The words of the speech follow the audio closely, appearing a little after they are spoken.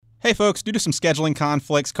Hey folks, due to some scheduling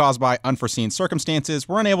conflicts caused by unforeseen circumstances,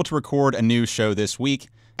 we're unable to record a new show this week.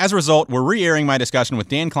 As a result, we're re-airing my discussion with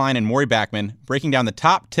Dan Klein and Maury Backman, breaking down the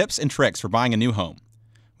top tips and tricks for buying a new home.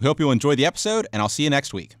 We hope you'll enjoy the episode, and I'll see you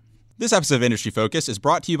next week. This episode of Industry Focus is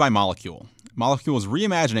brought to you by Molekule. Molekule is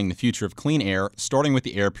reimagining the future of clean air, starting with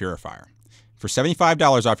the air purifier. For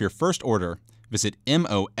 $75 off your first order, visit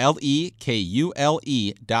molekule.com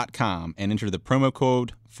and enter the promo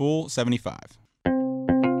code FOOL75.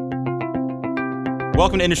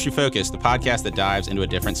 Welcome to Industry Focus, the podcast that dives into a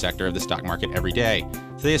different sector of the stock market every day.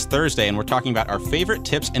 Today is Thursday, and we're talking about our favorite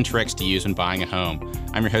tips and tricks to use when buying a home.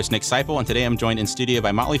 I'm your host, Nick Seipel, and today I'm joined in studio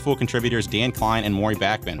by Motley Fool contributors Dan Klein and Maury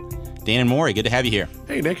Backman. Dan and Maury, good to have you here.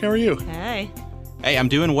 Hey, Nick, how are you? Hey. Hey, I'm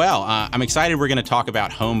doing well. I'm excited we're going to talk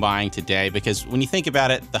about home buying today because when you think about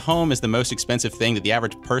it, the home is the most expensive thing that the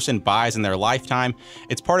average person buys in their lifetime.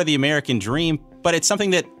 It's part of the American dream, but it's something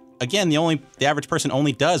that, again, the average person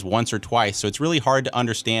only does once or twice. So it's really hard to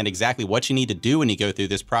understand exactly what you need to do when you go through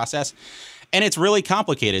this process. And it's really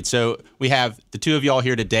complicated. So we have the two of y'all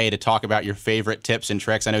here today to talk about your favorite tips and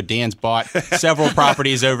tricks. I know Dan's bought several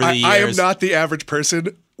properties over the years. I am not the average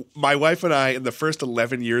person. My wife and I, in the first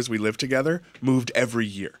 11 years we lived together, moved every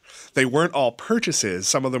year. They weren't all purchases.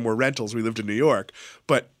 Some of them were rentals. We lived in New York.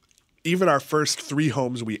 But even our first 3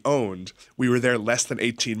 homes we owned, we were there less than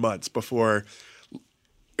 18 months before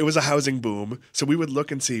it was a housing boom. So we would look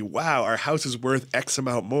and see, wow, our house is worth X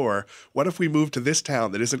amount more. What if we moved to this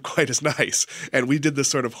town that isn't quite as nice? And we did this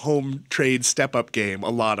sort of home trade step-up game a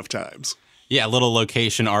lot of times. Yeah, a little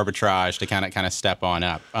location arbitrage to kind of step on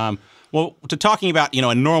up. Well, to talking about,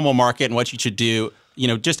 a normal market and what you should do,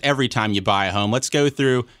 just every time you buy a home, let's go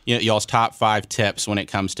through, y'all's top 5 tips when it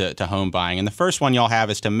comes to home buying. And the first one y'all have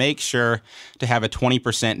is to make sure to have a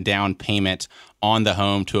 20% down payment on the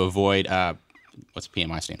home to avoid, what's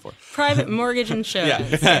PMI stand for? Private mortgage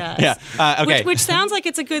insurance. Yeah. Yes. Yeah. Okay. Which sounds like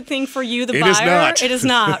it's a good thing for you, the It buyer. is not. It is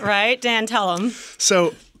not, right? Dan, tell them.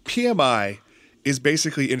 So PMI is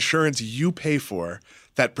basically insurance you pay for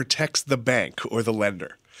that protects the bank or the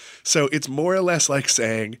lender. So it's more or less like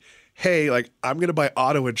saying, hey, I'm going to buy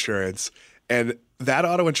auto insurance, and that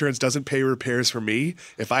auto insurance doesn't pay repairs for me.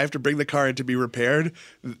 If I have to bring the car in to be repaired,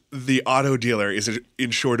 the auto dealer is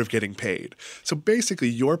insured of getting paid. So basically,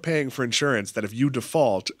 you're paying for insurance that if you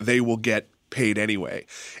default, they will get paid anyway.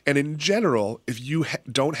 And in general, if you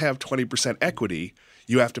don't have 20% equity,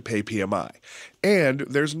 you have to pay PMI. And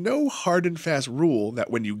there's no hard and fast rule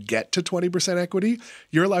that when you get to 20% equity,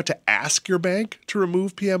 you're allowed to ask your bank to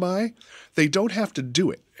remove PMI. They don't have to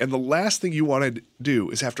do it. And the last thing you want to do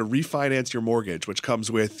is have to refinance your mortgage, which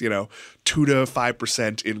comes with, 2 to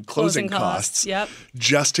 5% in closing costs Yep.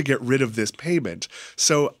 just to get rid of this payment.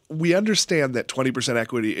 So we understand that 20%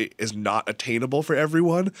 equity is not attainable for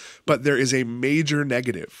everyone, but there is a major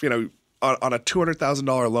negative. On a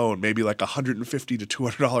 $200,000 loan, maybe like $150 to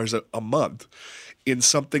 $200 a month in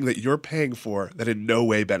something that you're paying for that in no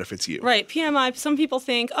way benefits you. Right. PMI, some people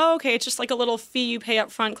think, it's just like a little fee you pay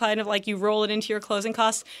up front, kind of like you roll it into your closing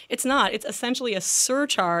costs. It's not. It's essentially a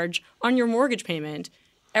surcharge on your mortgage payment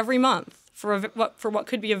every month for what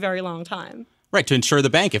could be a very long time. Right, to insure the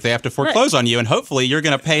bank if they have to foreclose on you. And hopefully you're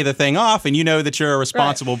going to pay the thing off and you know that you're a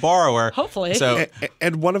responsible borrower. Hopefully. So,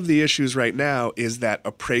 and one of the issues right now is that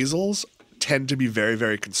appraisals tend to be very,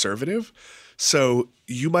 very conservative. So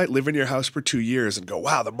you might live in your house for 2 years and go,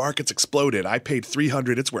 wow, the market's exploded. I paid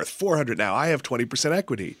 $300, it's worth $400 now. I have 20%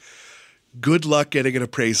 equity. Good luck getting an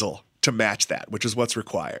appraisal to match that, which is what's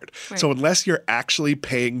required. Right. So unless you're actually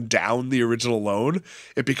paying down the original loan,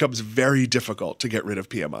 it becomes very difficult to get rid of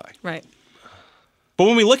PMI. Right. but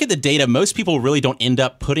when we look at the data, most people really don't end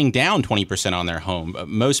up putting down 20% on their home.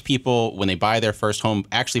 Most people, when they buy their first home,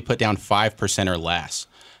 actually put down 5% or less.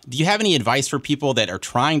 Do you have any advice for people that are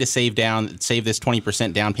trying to save this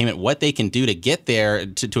 20% down payment, what they can do to get there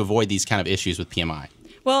to avoid these kind of issues with PMI?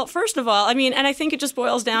 Well, first of all, and I think it just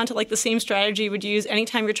boils down to the same strategy you would use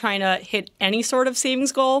anytime you're trying to hit any sort of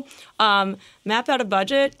savings goal. Map out a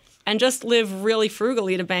budget and just live really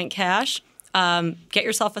frugally to bank cash. Get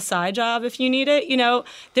yourself a side job if you need it.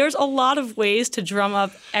 There's a lot of ways to drum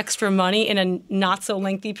up extra money in a not so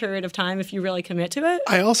lengthy period of time if you really commit to it.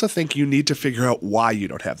 I also think you need to figure out why you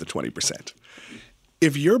don't have the 20%.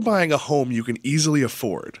 If you're buying a home you can easily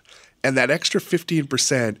afford, and that extra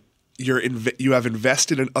 15% you have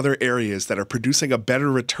invested in other areas that are producing a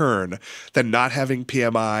better return than not having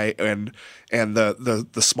PMI and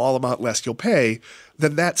the small amount less you'll pay,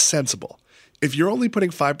 then that's sensible. If you're only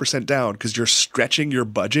putting 5% down because you're stretching your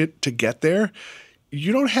budget to get there,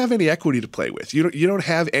 you don't have any equity to play with. You don't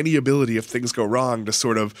have any ability if things go wrong to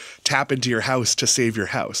sort of tap into your house to save your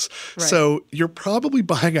house. Right. So you're probably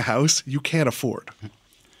buying a house you can't afford.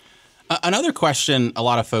 Another question a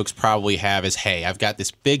lot of folks probably have is, hey, I've got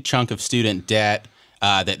this big chunk of student debt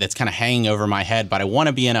that's kind of hanging over my head, but I want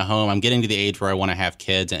to be in a home. I'm getting to the age where I want to have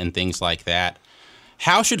kids and things like that.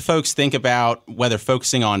 How should folks think about whether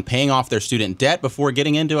focusing on paying off their student debt before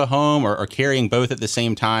getting into a home or carrying both at the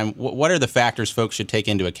same time? What are the factors folks should take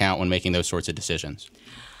into account when making those sorts of decisions?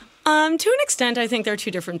 To an extent, I think they're two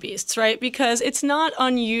different beasts, right? Because it's not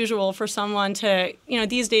unusual for someone to,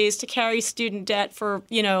 these days to carry student debt for,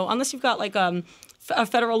 unless you've got like a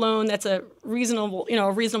federal loan that's a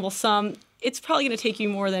reasonable sum, it's probably going to take you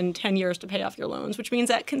more than 10 years to pay off your loans, which means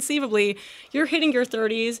that conceivably you're hitting your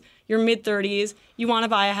 30s, your mid-30s, you want to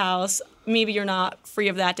buy a house, maybe you're not free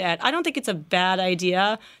of that debt. I don't think it's a bad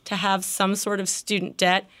idea to have some sort of student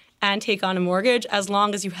debt and take on a mortgage as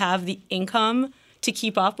long as you have the income to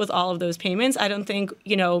keep up with all of those payments. I don't think,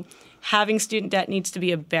 having student debt needs to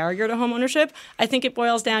be a barrier to homeownership. I think it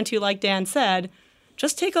boils down to, like Dan said,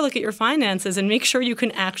 just take a look at your finances and make sure you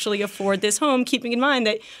can actually afford this home, keeping in mind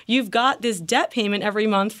that you've got this debt payment every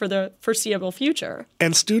month for the foreseeable future.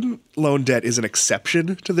 And student loan debt is an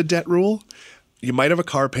exception to the debt rule. You might have a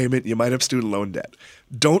car payment, you might have student loan debt.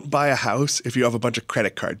 Don't buy a house if you have a bunch of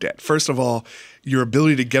credit card debt. First of all, your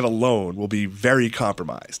ability to get a loan will be very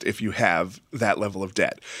compromised if you have that level of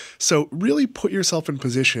debt. So really put yourself in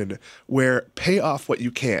position where pay off what you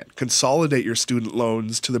can. Consolidate your student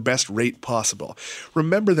loans to the best rate possible.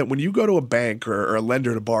 Remember that when you go to a bank or a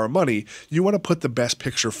lender to borrow money, you want to put the best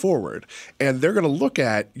picture forward. And they're going to look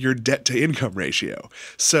at your debt to income ratio.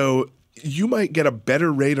 So you might get a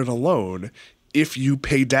better rate on a loan if you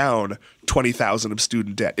pay down $20,000 of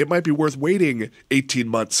student debt. It might be worth waiting 18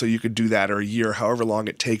 months so you could do that, or a year, however long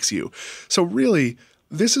it takes you. So really,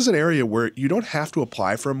 this is an area where you don't have to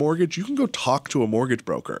apply for a mortgage. You can go talk to a mortgage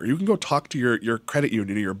broker. You can go talk to your credit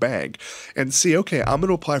union or your bank and see, okay, I'm going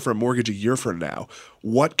to apply for a mortgage a year from now.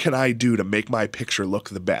 What can I do to make my picture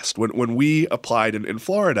look the best? When we applied in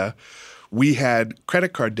Florida, we had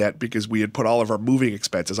credit card debt because we had put all of our moving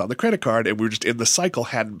expenses on the credit card and we were just in the cycle,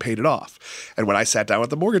 hadn't paid it off. And when I sat down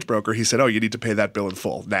with the mortgage broker, he said, oh, you need to pay that bill in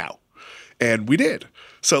full now. And we did.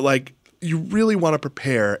 So you really want to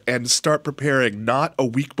prepare and start preparing not a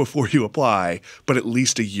week before you apply, but at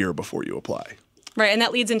least a year before you apply. Right, and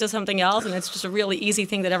that leads into something else, and it's just a really easy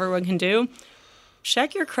thing that everyone can do.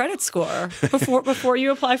 Check your credit score before you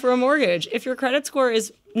apply for a mortgage. If your credit score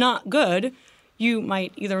is not good, you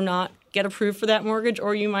might either not get approved for that mortgage,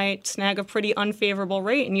 or you might snag a pretty unfavorable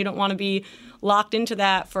rate, and you don't want to be locked into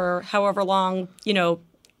that for however long,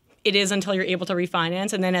 it is until you're able to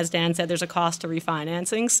refinance. And then, as Dan said, there's a cost to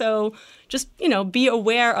refinancing. So just, be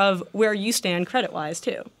aware of where you stand credit-wise,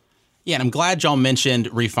 too. Yeah, and I'm glad y'all mentioned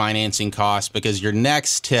refinancing costs, because your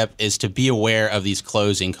next tip is to be aware of these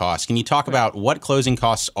closing costs. Can you talk about what closing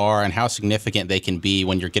costs are and how significant they can be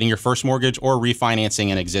when you're getting your first mortgage or refinancing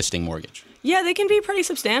an existing mortgage? Yeah, they can be pretty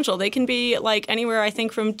substantial. They can be anywhere, I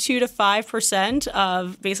think, from 2 to 5%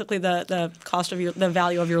 of basically the cost of the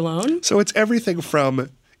value of your loan. So it's everything from,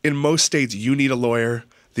 in most states, you need a lawyer.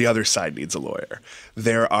 The other side needs a lawyer.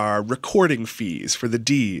 There are recording fees for the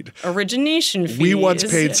deed. Origination fees. We once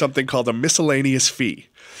paid something called a miscellaneous fee.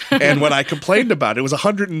 And when I complained about it, it was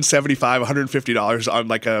 $175, $150 on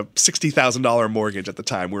like a $60,000 mortgage at the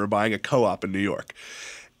time. We were buying a co-op in New York.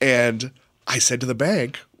 And I said to the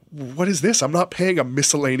bank, what is this? I'm not paying a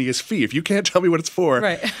miscellaneous fee. If you can't tell me what it's for.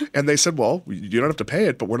 Right. And they said, well, you don't have to pay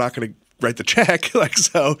it, but we're not going to write the check.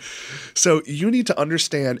 So you need to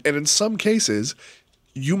understand. And in some cases,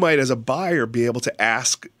 you might, as a buyer, be able to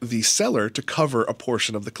ask the seller to cover a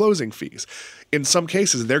portion of the closing fees. In some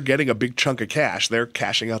cases, they're getting a big chunk of cash. They're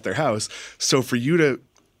cashing out their house. So for you to,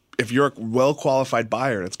 if you're a well-qualified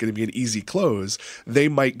buyer and it's going to be an easy close, they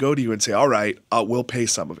might go to you and say, all right, we'll pay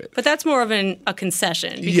some of it. But that's more of a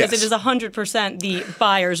concession, because Yes. it is 100% the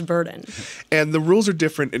buyer's burden. And the rules are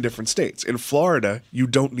different in different states. In Florida, you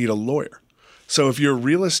don't need a lawyer. So if your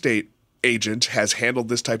real estate agent has handled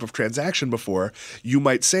this type of transaction before, you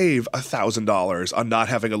might save $1,000 on not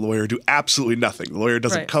having a lawyer do absolutely nothing. The lawyer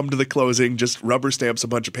doesn't come to the closing, just rubber stamps a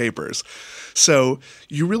bunch of papers. So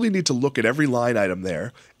you really need to look at every line item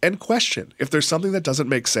there and question. If there's something that doesn't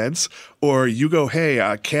make sense, or you go,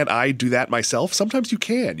 hey, can't I do that myself? Sometimes you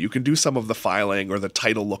can. You can do some of the filing or the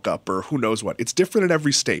title lookup or who knows what. It's different in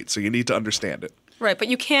every state, so you need to understand it. Right, but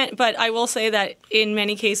you can't. But I will say that in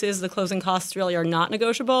many cases, the closing costs really are not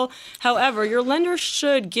negotiable. However, your lender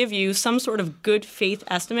should give you some sort of good faith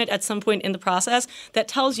estimate at some point in the process that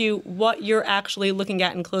tells you what you're actually looking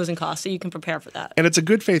at in closing costs, so you can prepare for that. And it's a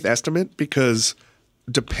good faith estimate because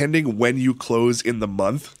depending when you close in the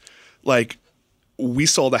month, like we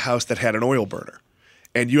sold a house that had an oil burner,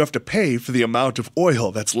 and you have to pay for the amount of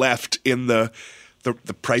oil that's left in the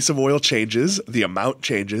price of oil changes, the amount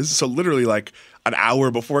changes. So literally like an hour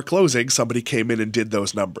before closing, somebody came in and did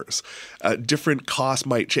those numbers. Different costs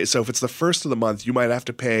might change. So if it's the first of the month, you might have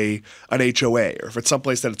to pay an HOA, or if it's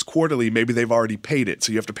someplace that it's quarterly, maybe they've already paid it,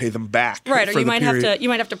 so you have to pay them back. Right, or for you the might period.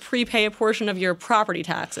 have to prepay a portion of your property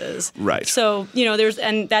taxes. Right. So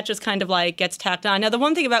and that just kind of like gets tacked on. Now the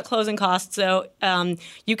one thing about closing costs, though,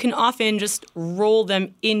 you can often just roll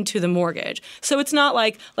them into the mortgage. So it's not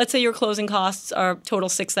like, let's say your closing costs are total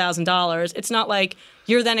 $6,000. It's not like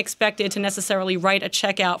you're then expected to necessarily write a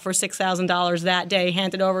check out for $6,000 that day,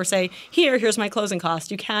 hand it over, say, here's my closing cost.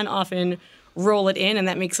 You can often roll it in, and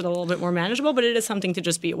that makes it a little bit more manageable, but it is something to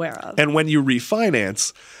just be aware of. And when you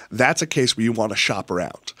refinance, that's a case where you want to shop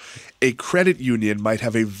around. A credit union might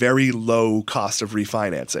have a very low cost of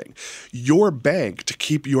refinancing. Your bank, to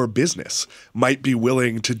keep your business, might be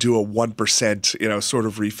willing to do a 1%, sort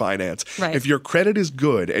of refinance. Right. If your credit is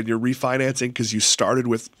good and you're refinancing because you started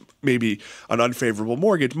with maybe an unfavorable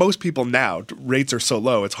mortgage, most people now, rates are so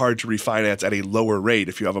low, it's hard to refinance at a lower rate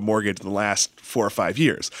if you have a mortgage in the last 4 or 5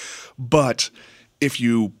 years. But if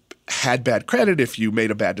you had bad credit, if you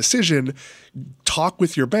made a bad decision, talk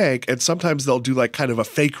with your bank, and sometimes they'll do like kind of a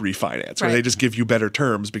fake refinance where Right. they just give you better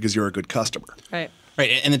terms because you're a good customer. Right.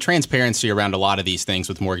 Right, and the transparency around a lot of these things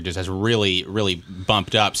with mortgages has really, really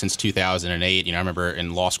bumped up since 2008. I remember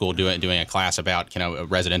in law school doing a class about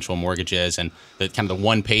residential mortgages and the kind of the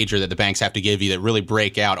one pager that the banks have to give you that really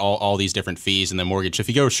break out all these different fees in the mortgage. If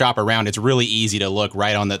you go shop around, it's really easy to look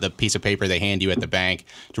right on the piece of paper they hand you at the bank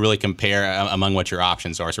to really compare among what your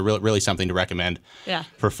options are. So really something to recommend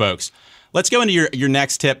for folks. Let's go into your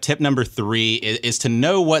next tip. Tip number 3 is to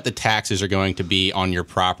know what the taxes are going to be on your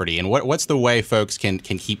property. And what's the way folks can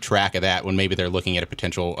keep track of that when maybe they're looking at a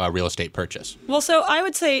potential real estate purchase? Well, so I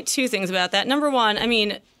would say 2 things about that. Number one,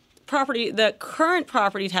 the current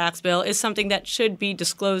property tax bill is something that should be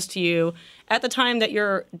disclosed to you at the time that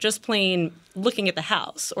you're just plain looking at the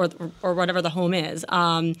house or whatever the home is.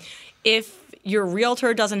 If your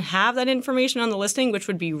realtor doesn't have that information on the listing, which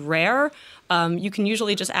would be rare, you can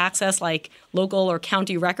usually just access like local or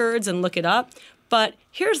county records and look it up. But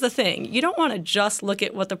here's the thing. You don't want to just look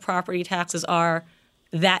at what the property taxes are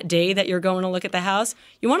that day that you're going to look at the house.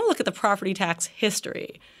 You want to look at the property tax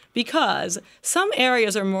history, because some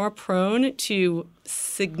areas are more prone to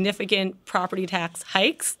significant property tax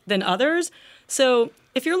hikes than others. So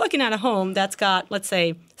if you're looking at a home that's got, let's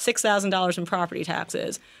say, $6,000 in property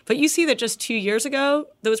taxes, but you see that just 2 years ago,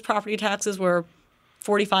 those property taxes were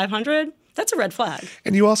 $4,500, that's a red flag.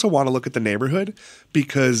 And you also want to look at the neighborhood,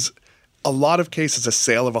 because a lot of cases, a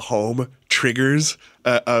sale of a home triggers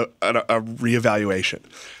a reevaluation.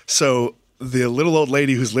 So the little old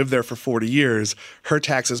lady who's lived there for 40 years, her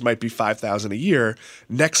taxes might be $5,000 a year.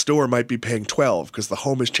 Next door might be paying $12,000 because the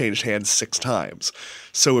home has changed hands 6 times.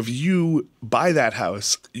 So if you buy that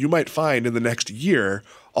house, you might find in the next year,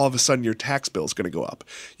 all of a sudden your tax bill is going to go up.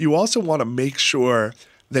 You also want to make sure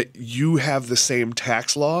that you have the same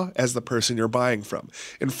tax law as the person you're buying from.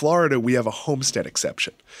 In Florida, we have a homestead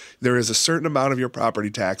exception. There is a certain amount of your property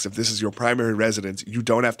tax. If this is your primary residence, you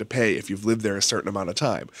don't have to pay if you've lived there a certain amount of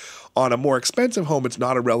time. On a more expensive home, it's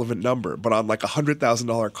not a relevant number, but on like a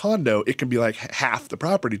 $100,000 condo, it can be like half the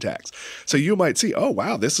property tax. So you might see, oh,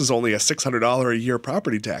 wow, this is only a $600 a year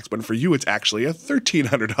property tax, but for you, it's actually a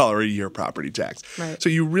 $1,300 a year property tax. Right. So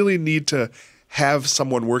you really need to have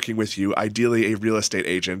someone working with you, ideally a real estate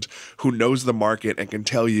agent who knows the market and can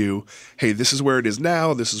tell you, hey, this is where it is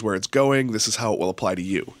now, this is where it's going, this is how it will apply to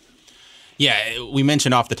you. Yeah, we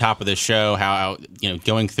mentioned off the top of the show how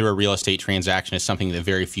going through a real estate transaction is something that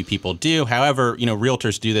very few people do. However,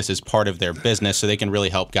 realtors do this as part of their business, so they can really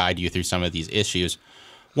help guide you through some of these issues.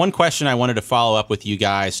 One question I wanted to follow up with you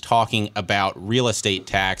guys talking about real estate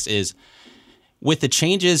tax is, with the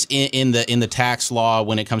changes in the tax law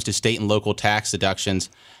when it comes to state and local tax deductions,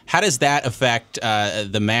 how does that affect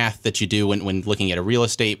the math that you do when looking at a real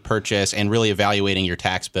estate purchase and really evaluating your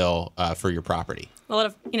tax bill for your property?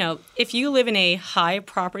 Well, if you live in a high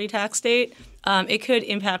property tax state, it could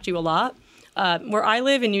impact you a lot. Where I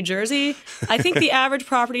live in New Jersey, I think the average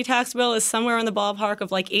property tax bill is somewhere in the ballpark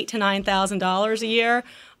of like $8,000 to $9,000 a year.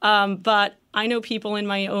 But I know people in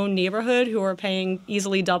my own neighborhood who are paying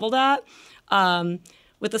easily double that.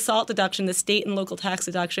 with the SALT deduction, the state and local tax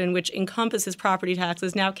deduction, which encompasses property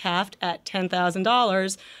taxes, now capped at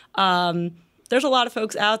 $10,000. There's a lot of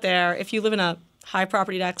folks out there, if you live in a high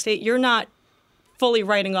property tax state, you're not fully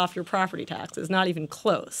writing off your property taxes, not even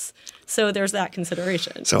close. So there's that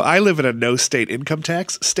consideration. So I live in a no state income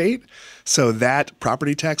tax state, so that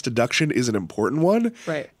property tax deduction is an important one.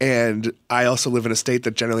 Right. And I also live in a state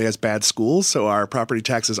that generally has bad schools, so our property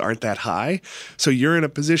taxes aren't that high. So you're in a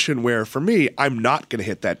position where, for me, I'm not going to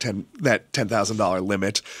hit that $10,000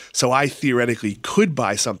 limit. So I theoretically could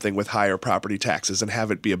buy something with higher property taxes and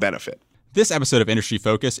have it be a benefit. This episode of Industry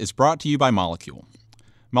Focus is brought to you by Molekule.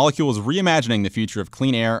 Molekule is reimagining the future of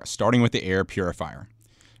clean air, starting with the air purifier.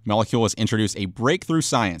 Molekule has introduced a breakthrough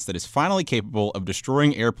science that is finally capable of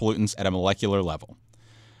destroying air pollutants at a molecular level.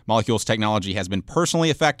 Molekule's technology has been personally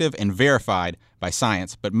effective and verified by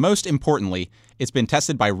science, but most importantly, it's been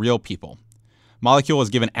tested by real people. Molekule has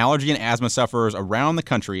given allergy and asthma sufferers around the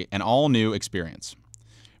country an all-new experience.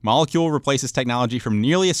 Molekule replaces technology from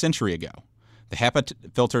nearly a century ago. The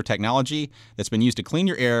HEPA filter technology that's been used to clean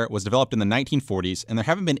your air was developed in the 1940s, and there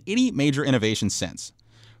haven't been any major innovations since.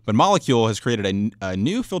 But Molekule has created a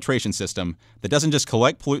new filtration system that doesn't just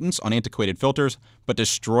collect pollutants on antiquated filters, but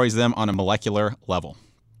destroys them on a molecular level.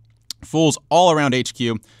 Fools all around HQ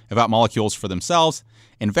about Molekules for themselves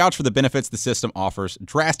and vouch for the benefits the system offers,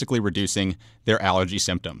 drastically reducing their allergy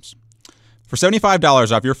symptoms. For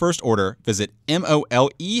 $75 off your first order, visit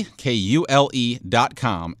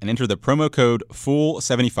molekule.com and enter the promo code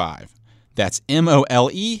FOOL75. That's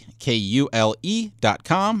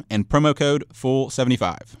molekule.com and promo code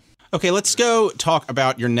FOOL75. Okay, let's go talk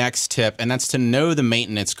about your next tip, and that's to know the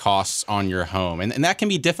maintenance costs on your home. And that can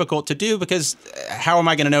be difficult to do because how am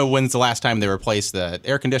I going to know when's the last time they replaced the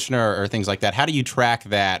air conditioner or things like that? How do you track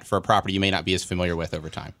that for a property you may not be as familiar with over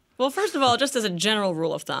time? Well, first of all, just as a general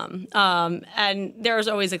rule of thumb, and there's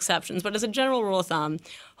always exceptions, but as a general rule of thumb,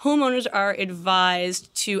 homeowners are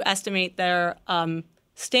advised to estimate their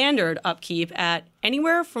standard upkeep at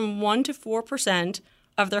anywhere from 1% to 4%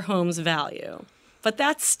 of their home's value. But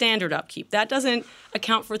that's standard upkeep. That doesn't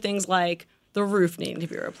account for things like the roof needing to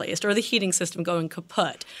be replaced or the heating system going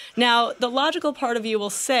kaput. Now, the logical part of you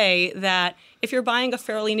will say that if you're buying a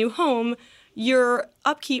fairly new home, your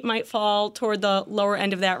upkeep might fall toward the lower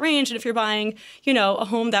end of that range. And if you're buying, a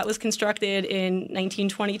home that was constructed in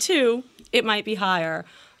 1922, it might be higher.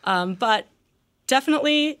 But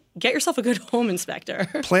definitely get yourself a good home inspector.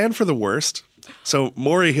 Plan for the worst. So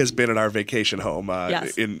Maury has been in our vacation home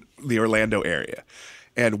Yes. in the Orlando area.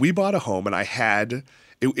 And we bought a home, and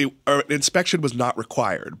our inspection was not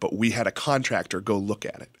required, but we had a contractor go look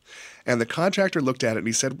at it. And the contractor looked at it, and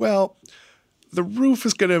he said, well, the roof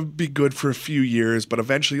is going to be good for a few years, but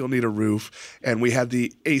eventually you'll need a roof. And we had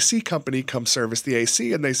the AC company come service the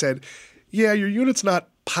AC, and they said, yeah, your unit's not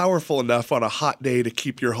powerful enough on a hot day to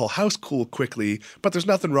keep your whole house cool quickly, but there's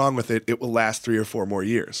nothing wrong with it. It will last 3 or 4 more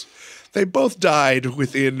years. They both died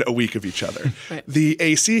within a week of each other. Right. The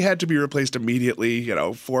AC had to be replaced immediately,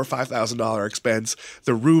 $4,000 or $5,000 expense.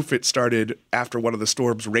 The roof, it started after one of the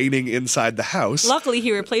storms raining inside the house. Luckily,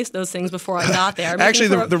 he replaced those things before I got there. Actually,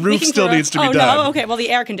 the roof still needs to be done. Oh, no? Okay. Well, the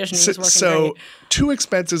air conditioning was working So great. 2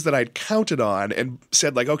 expenses that I'd counted on and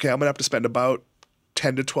said, okay, I'm going to have to spend about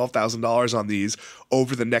 $10,000 to $12,000 on these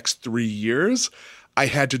over the next 3 years, I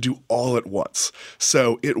had to do all at once.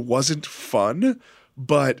 So it wasn't fun,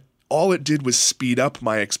 but all it did was speed up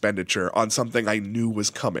my expenditure on something I knew was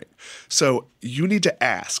coming. So you need to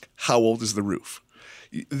ask, how old is the roof?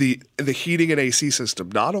 The heating and AC system,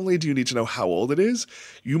 not only do you need to know how old it is,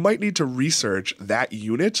 you might need to research that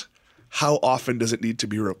unit. How often does it need to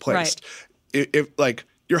be replaced? Right. If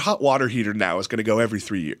your hot water heater now is going to go every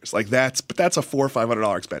 3 years. That's a $400 or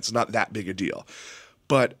 $500 expense. It's not that big a deal.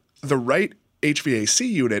 But the right HVAC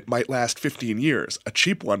unit might last 15 years. A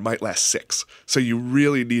cheap one might last 6. So you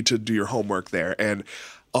really need to do your homework there. And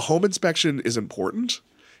a home inspection is important.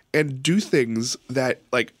 And do things that,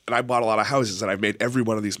 and I bought a lot of houses and I've made every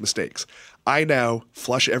one of these mistakes. I now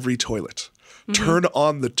flush every toilet, turn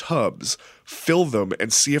on the tubs, fill them,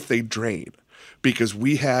 and see if they drain. Because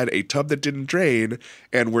we had a tub that didn't drain,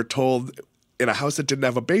 and we're told in a house that didn't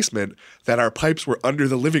have a basement that our pipes were under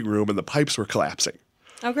the living room and the pipes were collapsing.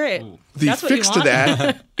 Oh, great. The fix to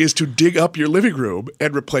that is to dig up your living room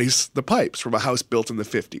and replace the pipes from a house built in the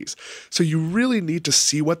 50s. So you really need to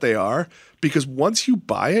see what they are, because once you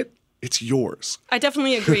buy it, it's yours. I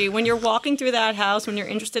definitely agree. When you're walking through that house, when you're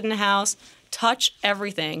interested in a house, touch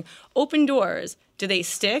everything. Open doors. Do they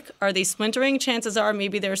stick? Are they splintering? Chances are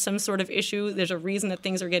maybe there's some sort of issue. There's a reason that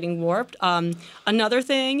things are getting warped. Another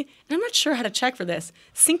thing, and I'm not sure how to check for this,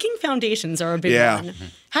 sinking foundations are a big one.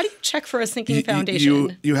 How do you check for a sinking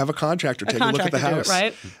foundation? You have a contractor take a look at the house.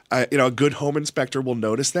 Right? A good home inspector will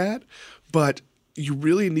notice that, but you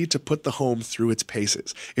really need to put the home through its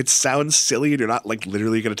paces. It sounds silly and you're not like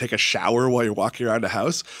literally going to take a shower while you're walking around a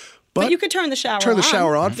house. But you could turn the shower on. Turn the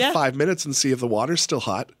shower on for 5 minutes and see if the water's still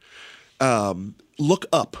hot. Look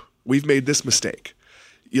up. We've made this mistake.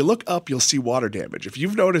 You look up, you'll see water damage. If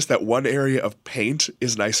you've noticed that one area of paint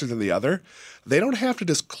is nicer than the other, they don't have to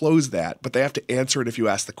disclose that, but they have to answer it if you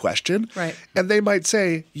ask the question. Right. And they might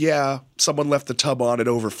say, yeah, someone left the tub on, it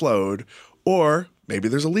overflowed, or maybe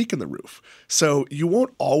there's a leak in the roof. So you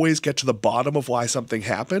won't always get to the bottom of why something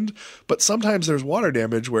happened, but sometimes there's water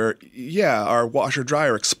damage where, yeah, our washer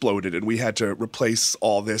dryer exploded and we had to replace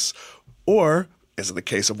all this. Or, as in the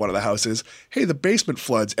case of one of the houses, hey, the basement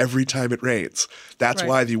floods every time it rains. That's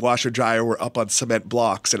why the washer dryer were up on cement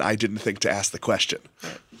blocks and I didn't think to ask the question.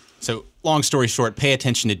 Right. So long story short, pay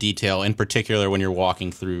attention to detail, in particular when you're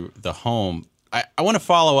walking through the home. I want to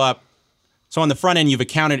follow up. So on the front end, you've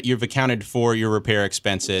accounted for your repair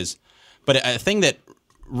expenses. But a thing that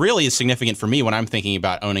really is significant for me when I'm thinking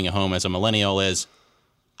about owning a home as a millennial is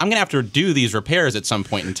I'm going to have to do these repairs at some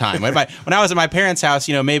point in time. When I was at my parents' house,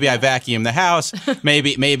 maybe I vacuumed the house,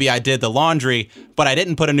 maybe I did the laundry, but I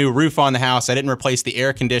didn't put a new roof on the house. I didn't replace the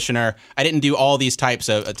air conditioner. I didn't do all these types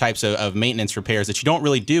of maintenance repairs that you don't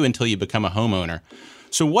really do until you become a homeowner.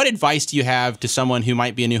 So what advice do you have to someone who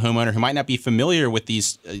might be a new homeowner who might not be familiar with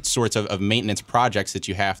these sorts of maintenance projects that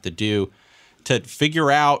you have to do to figure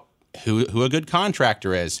out who a good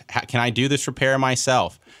contractor is? Can I do this repair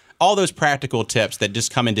myself? All those practical tips that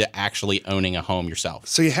just come into actually owning a home yourself.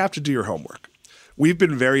 So you have to do your homework. We've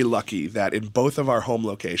been very lucky that in both of our home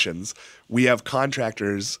locations, we have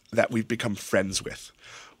contractors that we've become friends with.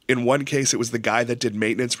 In one case, it was the guy that did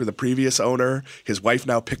maintenance for the previous owner. His wife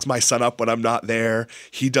now picks my son up when I'm not there.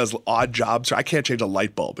 He does odd jobs. I can't change a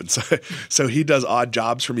light bulb. And so he does odd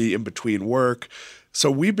jobs for me in between work.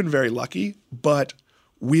 So we've been very lucky, but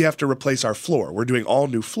we have to replace our floor. We're doing all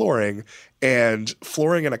new flooring, and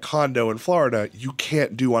flooring in a condo in Florida, you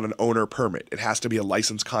can't do on an owner permit. It has to be a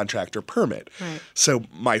licensed contractor permit. Right. So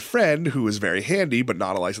my friend, who is very handy but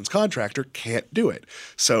not a licensed contractor, can't do it.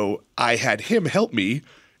 So I had him help me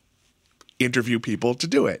interview people to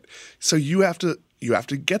do it. So you have to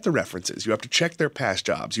get the references. You have to check their past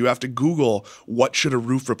jobs. You have to Google what should a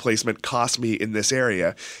roof replacement cost me in this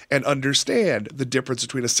area and understand the difference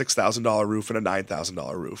between a $6,000 roof and a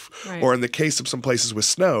 $9,000 roof. Right. Or in the case of some places with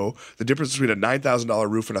snow, the difference between a $9,000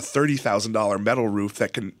 roof and a $30,000 metal roof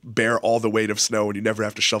that can bear all the weight of snow and you never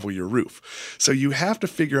have to shovel your roof. So you have to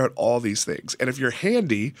figure out all these things. And if you're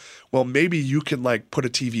handy, well, maybe you can put a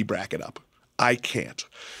TV bracket up. I can't.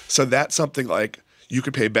 So that's something you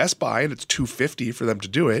could pay Best Buy and it's $250 for them to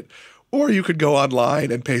do it, or you could go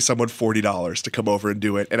online and pay someone $40 to come over and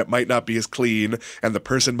do it, and it might not be as clean and the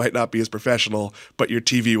person might not be as professional, but your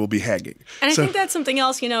TV will be hanging. And I think that's something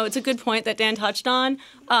else, it's a good point that Dan touched on.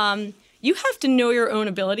 You have to know your own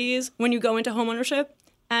abilities when you go into homeownership.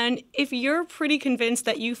 And if you're pretty convinced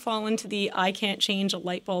that you fall into the I can't change a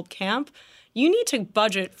light bulb camp, you need to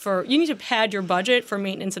pad your budget for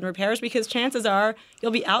maintenance and repairs, because chances are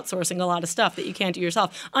you'll be outsourcing a lot of stuff that you can't do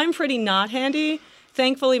yourself. I'm pretty not handy.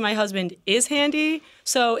 Thankfully, my husband is handy.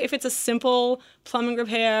 So if it's a simple plumbing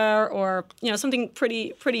repair or something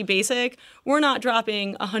pretty basic, we're not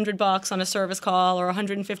dropping $100 on a service call or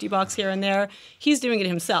 $150 here and there. He's doing it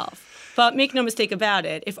himself. But make no mistake about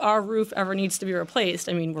it, if our roof ever needs to be replaced,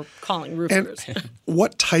 we're calling roofers. And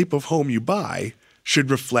what type of home you buy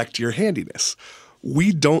should reflect your handiness.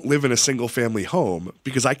 We don't live in a single-family home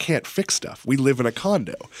because I can't fix stuff. We live in a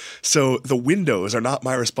condo. So the windows are not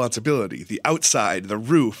my responsibility. The outside, the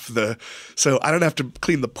roof, so I don't have to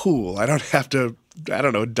clean the pool. I don't have to,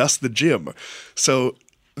 dust the gym. So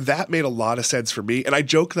that made a lot of sense for me. And I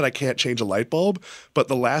joke that I can't change a light bulb, but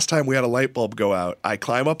the last time we had a light bulb go out, I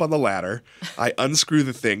climb up on the ladder, I unscrew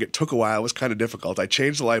the thing. It took a while. It was kind of difficult. I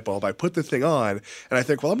changed the light bulb. I put the thing on, and I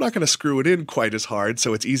think, well, I'm not going to screw it in quite as hard,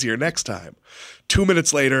 so it's easier next time. 2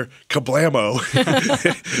 minutes later,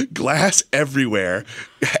 kablamo, glass everywhere.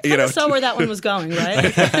 I saw where that one was going,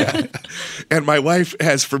 right? And my wife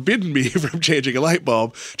has forbidden me from changing a light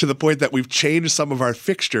bulb to the point that we've changed some of our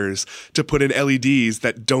fixtures to put in LEDs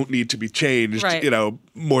that don't need to be changed, right.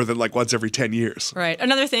 More than once every 10 years. Right.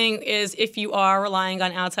 Another thing is if you are relying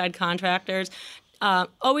on outside contractors,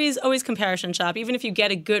 Always comparison shop. Even if you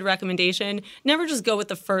get a good recommendation, never just go with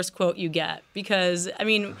the first quote you get, because I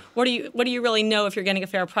mean, what do you really know if you're getting a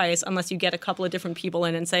fair price unless you get a couple of different people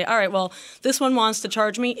in and say, all right, well, this one wants to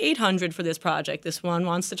charge me $800 for this project. This one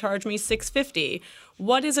wants to charge me $650.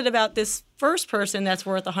 What is it about this first person that's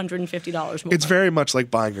worth $150 more? It's very much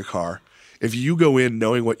like buying a car. If you go in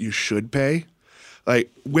knowing what you should pay,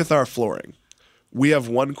 like with our flooring, we have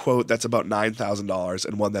one quote that's about $9,000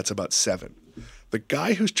 and one that's about $7,000. The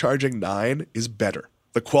guy who's charging $9,000 is better.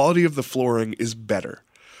 The quality of the flooring is better.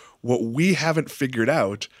 What we haven't figured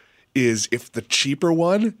out is if the cheaper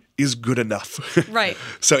one is good enough. Right.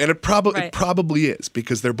 So, and it probably is,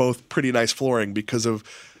 because they're both pretty nice flooring because of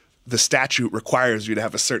the statute requires you to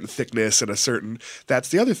have a certain thickness and a certain, that's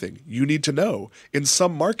the other thing. You need to know. In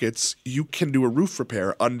some markets, you can do a roof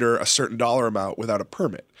repair under a certain dollar amount without a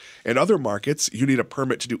permit. In other markets, you need a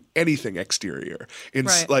permit to do anything exterior. In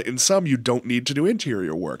some, you don't need to do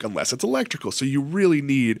interior work unless it's electrical. So you really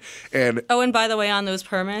need, and by the way, on those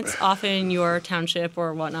permits, often your township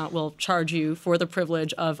or whatnot will charge you for the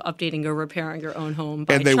privilege of updating or repairing your own home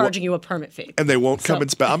by charging you a permit fee. And they won't come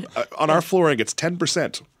inspect. On our flooring, it's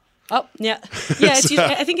 10%. Oh, yeah. Yeah, it's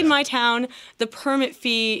usually, I think in my town, the permit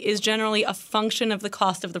fee is generally a function of the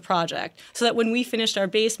cost of the project. So that when we finished our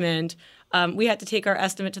basement, we had to take our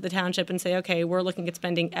estimate to the township and say, okay, we're looking at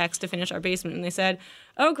spending X to finish our basement. And they said,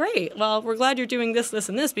 oh, great. Well, we're glad you're doing this, this,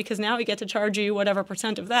 and this, because now we get to charge you whatever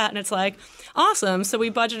percent of that. And it's like, awesome. So we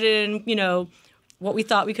budgeted in, what we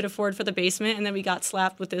thought we could afford for the basement, and then we got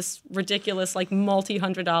slapped with this ridiculous, like,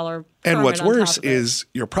 multi-$100 And what's worse is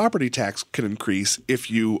your property tax can increase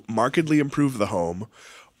if you markedly improve the home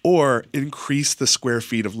or increase the square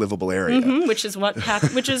feet of livable area. Mm-hmm, which is what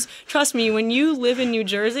happened. Which is, trust me, when you live in New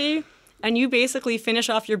Jersey and you basically finish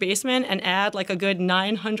off your basement and add like a good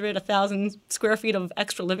 900, 1,000 square feet of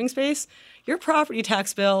extra living space, your property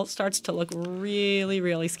tax bill starts to look really,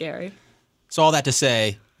 really scary. So all that to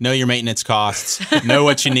say, know your maintenance costs, know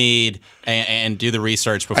what you need, and do the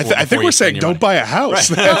research before. I think we're saying don't buy a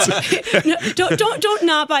house. Right. No, don't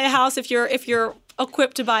not buy a house if you're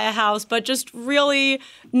equipped to buy a house, but just really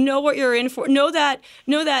know what you're in for. Know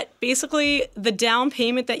that basically the down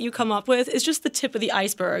payment that you come up with is just the tip of the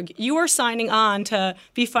iceberg. You are signing on to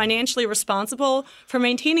be financially responsible for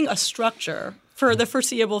maintaining a structure for the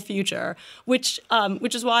foreseeable future, which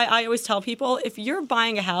is why I always tell people, if you're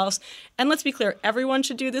buying a house, and let's be clear, everyone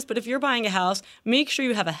should do this, but if you're buying a house, make sure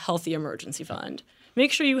you have a healthy emergency fund.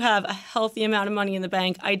 Make sure you have a healthy amount of money in the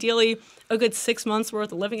bank, ideally a good 6 months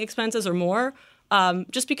worth of living expenses or more,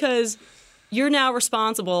 just because you're now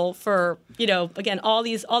responsible for, again, all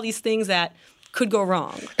these things that could go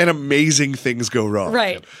wrong. And amazing things go wrong.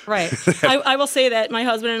 Right. I will say that my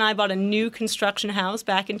husband and I bought a new construction house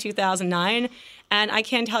back in 2009, and I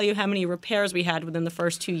can't tell you how many repairs we had within the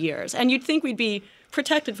first 2 years. And you'd think we'd be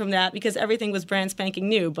protected from that because everything was brand spanking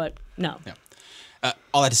new, but no. Yeah.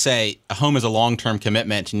 All that to say, a home is a long-term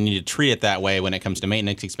commitment, and you need to treat it that way when it comes to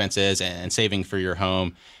maintenance expenses and saving for your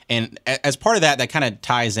home. And as part of that kind of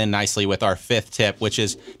ties in nicely with our fifth tip, which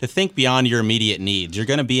is to think beyond your immediate needs. You're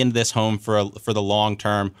going to be in this home for the long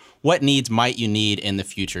term. What needs might you need in the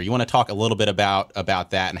future? You want to talk a little bit about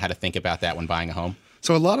that and how to think about that when buying a home?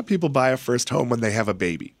 So a lot of people buy a first home when they have a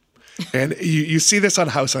baby. And you see this on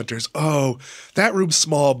House Hunters. Oh, that room's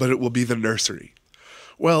small, but it will be the nursery.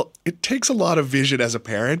 Well, it takes a lot of vision as a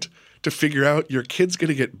parent to figure out your kid's going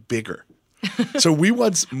to get bigger. So we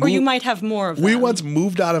once or you might have more of them. We once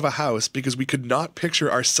moved out of a house because we could not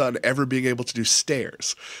picture our son ever being able to do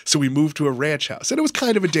stairs. So we moved to a ranch house. And it was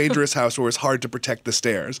kind of a dangerous house where it was hard to protect the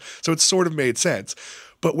stairs. So it sort of made sense.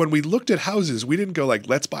 But when we looked at houses, we didn't go like,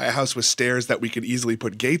 let's buy a house with stairs that we could easily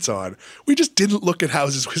put gates on. We just didn't look at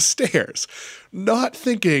houses with stairs, not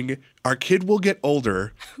thinking our kid will get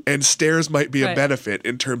older and stairs might be a benefit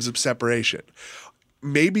in terms of separation.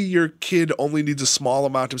 Maybe your kid only needs a small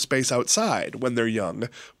amount of space outside when they're young,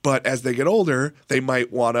 but as they get older, they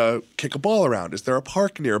might want to kick a ball around. Is there a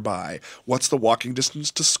park nearby? What's the walking distance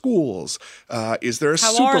to schools? Is there a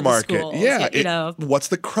supermarket? Yeah, what's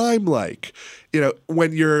the crime like?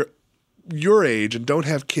 When you're your age and don't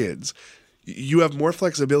have kids, you have more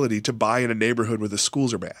flexibility to buy in a neighborhood where the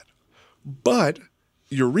schools are bad. But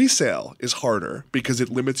your resale is harder because it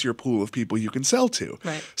limits your pool of people you can sell to.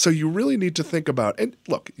 Right. So you really need to think about, and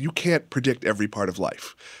look, you can't predict every part of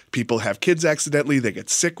life. People have kids accidentally, they get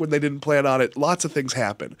sick when they didn't plan on it, lots of things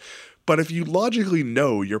happen. But if you logically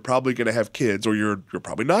know you're probably going to have kids, or you're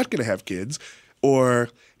probably not going to have kids, or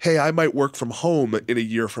hey, I might work from home in a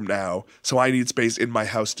year from now, so I need space in my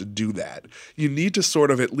house to do that. You need to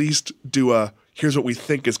sort of at least do a here's what we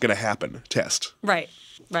think is going to happen test. Right.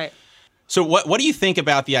 So what do you think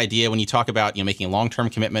about the idea when you talk about making a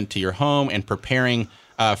long-term commitment to your home and preparing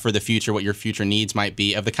for the future, what your future needs might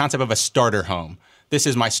be, of the concept of a starter home? This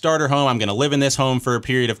is my starter home. I'm going to live in this home for a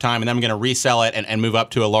period of time, and then I'm going to resell it and move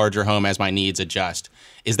up to a larger home as my needs adjust.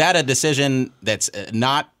 Is that a decision that's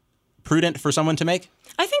not prudent for someone to make?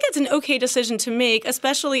 I think it's an okay decision to make,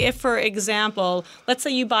 especially if, for example, let's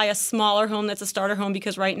say you buy a smaller home that's a starter home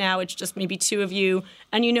because right now it's just maybe two of you,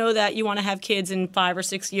 and you know that you want to have kids in 5 or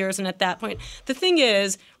 6 years. And at that point, the thing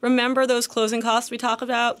is, remember those closing costs we talk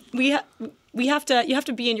about? You have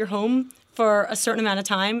to be in your home for a certain amount of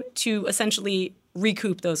time to essentially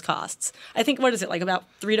recoup those costs. I think, what is it, like about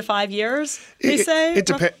 3 to 5 years, they say? It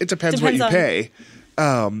depends what you pay.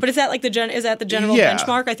 But is that like the general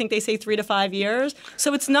benchmark? I think they say 3 to 5 years.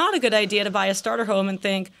 So it's not a good idea to buy a starter home and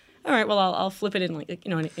think, all right, well, I'll flip it in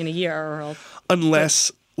in a year, or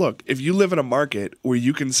look, if you live in a market where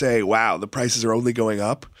you can say, wow, the prices are only going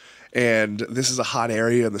up, and this is a hot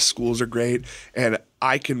area and the schools are great, and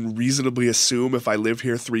I can reasonably assume if I live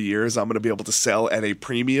here 3 years, I'm going to be able to sell at a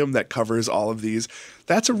premium that covers all of these.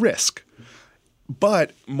 That's a risk.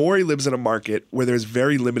 But Maury lives in a market where there's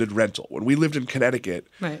very limited rental. When we lived in Connecticut,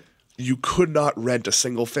 right, you could not rent a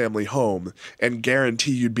single-family home and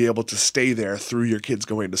guarantee you'd be able to stay there through your kids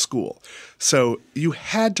going to school. So you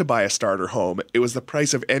had to buy a starter home. It was the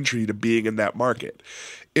price of entry to being in that market.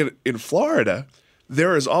 In Florida,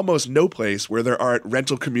 there is almost no place where there aren't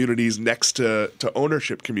rental communities next to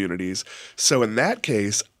ownership communities. So in that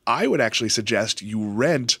case, I would actually suggest you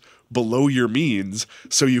rent below your means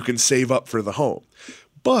so you can save up for the home.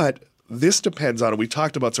 But this depends on, we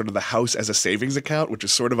talked about sort of the house as a savings account, which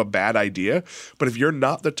is sort of a bad idea. But if you're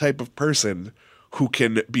not the type of person who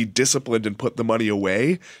can be disciplined and put the money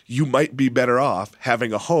away, you might be better off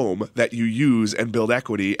having a home that you use and build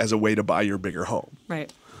equity as a way to buy your bigger home.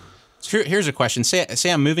 Right. So here's a question. Say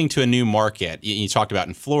I'm moving to a new market. You talked about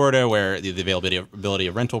in Florida where the availability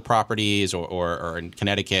of rental properties, or in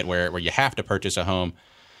Connecticut where you have to purchase a home.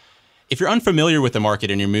 If you're unfamiliar with the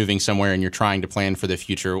market and you're moving somewhere and you're trying to plan for the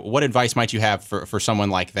future, what advice might you have for someone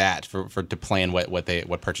like that to plan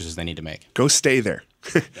what purchases they need to make? Go stay there.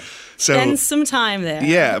 Spend some time there.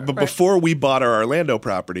 Yeah, but before we bought our Orlando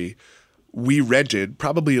property, we rented,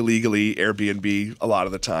 probably illegally, Airbnb a lot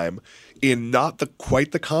of the time, in not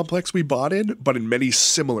quite the complex we bought in, but in many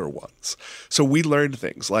similar ones. So we learned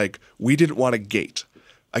things like we didn't want a gate.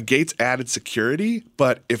 A gate's added security,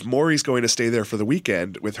 but if Maury's going to stay there for the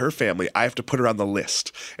weekend with her family, I have to put her on the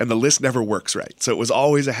list. And the list never works right. So it was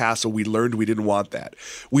always a hassle. We learned we didn't want that.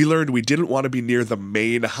 We learned we didn't want to be near the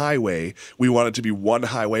main highway. We wanted to be one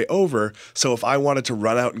highway over. So if I wanted to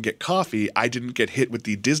run out and get coffee, I didn't get hit with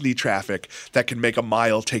the Disney traffic that can make a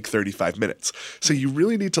mile take 35 minutes. So you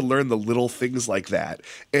really need to learn the little things like that.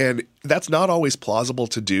 And that's not always plausible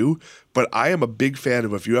to do, but I am a big fan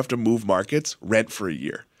of, if you have to move markets, rent for a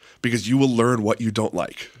year, because you will learn what you don't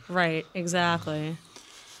like. Right, exactly.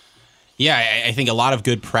 Yeah, I think a lot of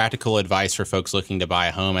good practical advice for folks looking to buy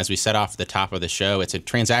a home. As we said off the top of the show, it's a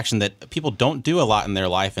transaction that people don't do a lot in their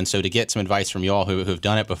life. And so to get some advice from you all who've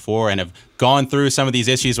done it before and have gone through some of these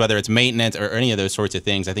issues, whether it's maintenance or any of those sorts of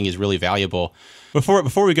things, I think is really valuable.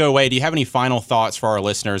 Before we go away, do you have any final thoughts for our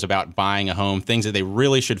listeners about buying a home, things that they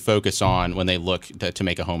really should focus on when they look to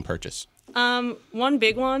make a home purchase? One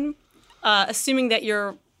big one, assuming that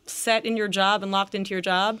you're set in your job and locked into your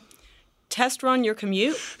job, test run your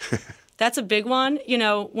commute. That's a big one. You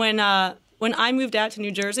know, when I moved out to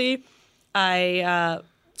New Jersey, I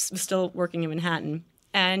was still working in Manhattan,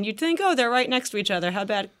 and you'd think, oh, they're right next to each other. How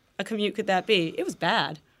bad a commute could that be? It was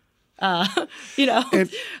bad. You know,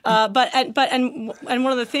 but one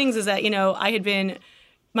of the things is that, you know,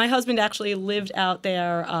 my husband actually lived out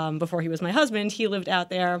there before he was my husband. He lived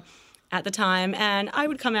out there at the time, and I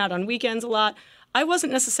would come out on weekends a lot. I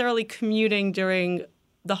wasn't necessarily commuting during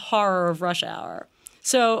the horror of rush hour.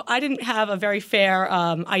 So I didn't have a very fair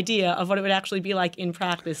idea of what it would actually be like in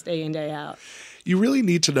practice day in, day out. You really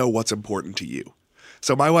need to know what's important to you.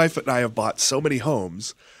 So my wife and I have bought so many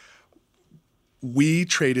homes. We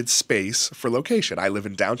traded space for location. I live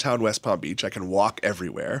in downtown West Palm Beach. I can walk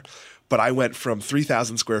everywhere. But I went from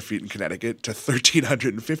 3,000 square feet in Connecticut to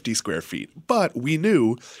 1,350 square feet. But we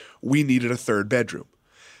knew we needed a third bedroom.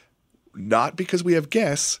 Not because we have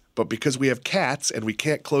guests, but because we have cats and we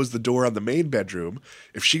can't close the door on the main bedroom.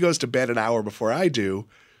 If she goes to bed an hour before I do,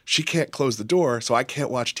 she can't close the door, so I can't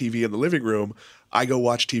watch TV in the living room. I go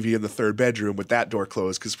watch TV in the third bedroom with that door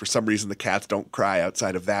closed because for some reason the cats don't cry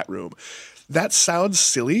outside of that room. That sounds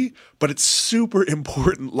silly, but it's super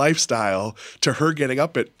important lifestyle to her getting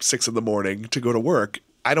up at 6 a.m. to go to work.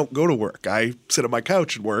 I don't go to work. I sit on my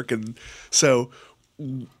couch and work. And so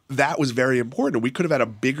that was very important. We could have had a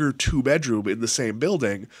bigger 2-bedroom in the same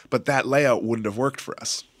building, but that layout wouldn't have worked for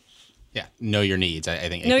us. Yeah, know your needs. I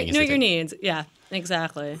think know your needs. Yeah,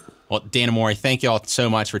 exactly. Well, Dan Amore, thank you all so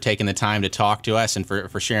much for taking the time to talk to us and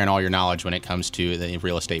for sharing all your knowledge when it comes to the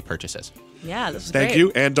real estate purchases. Yeah, this was great. Thank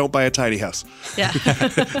you, and don't buy a tiny house. Yeah.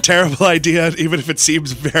 Terrible idea, even if it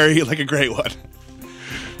seems very like a great one.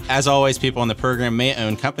 As always, people on the program may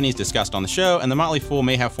own companies discussed on the show, and the Motley Fool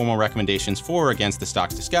may have formal recommendations for or against the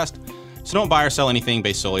stocks discussed. So don't buy or sell anything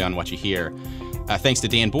based solely on what you hear. Thanks to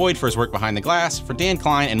Dan Boyd for his work behind the glass. For Dan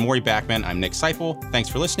Klein and Maury Backman, I'm Nick Seipel. Thanks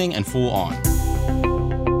for listening, and Fool on.